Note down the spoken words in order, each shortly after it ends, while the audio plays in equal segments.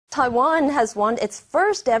Taiwan has won its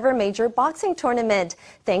first ever major boxing tournament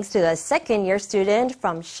thanks to a second-year student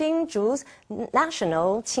from Hsinchu's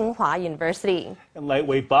National Tsing Hua University. And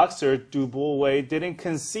lightweight boxer Tu Po-wei didn't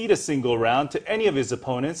concede a single round to any of his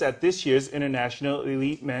opponents at this year's International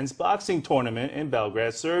Elite Men's Boxing Tournament in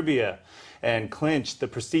Belgrade, Serbia, and clinched the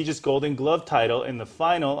prestigious Golden Glove title in the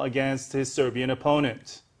final against his Serbian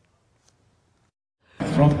opponent.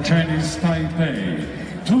 From Chinese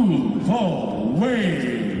Taipei, Tu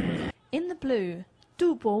Po-wei. In the blue,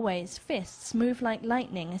 Tu Po-wei's fists move like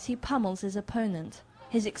lightning as he pummels his opponent.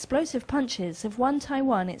 His explosive punches have won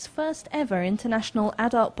Taiwan its first ever international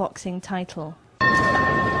adult boxing title.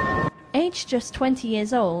 Aged just 20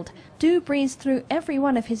 years old, Tu breezed through every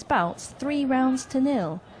one of his bouts 3 rounds to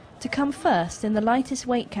 0, to come first in the lightest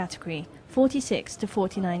weight category, 46 to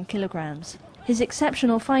 49 kilograms. His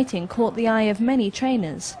exceptional fighting caught the eye of many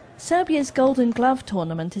trainers. Serbia's Golden Glove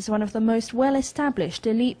tournament is one of the most well-established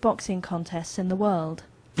elite boxing contests in the world.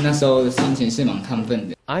 I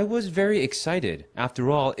was very excited.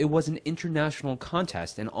 After all, it was an international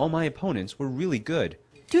contest and all my opponents were really good.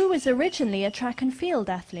 Tu was originally a track and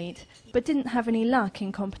field athlete, but didn't have any luck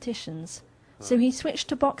in competitions. So he switched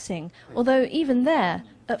to boxing, although even there,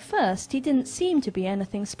 at first, he didn't seem to be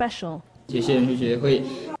anything special.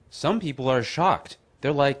 Some people are shocked.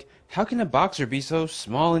 They're like, how can a boxer be so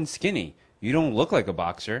small and skinny? You don't look like a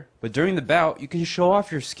boxer, but during the bout you can show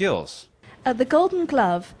off your skills. At the Golden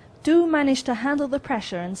Glove, Tu managed to handle the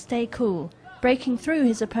pressure and stay cool, breaking through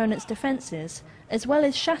his opponent's defences, as well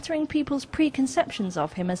as shattering people's preconceptions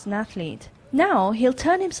of him as an athlete. Now he'll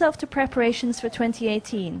turn himself to preparations for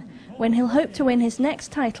 2018, when he'll hope to win his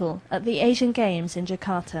next title at the Asian Games in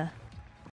Jakarta.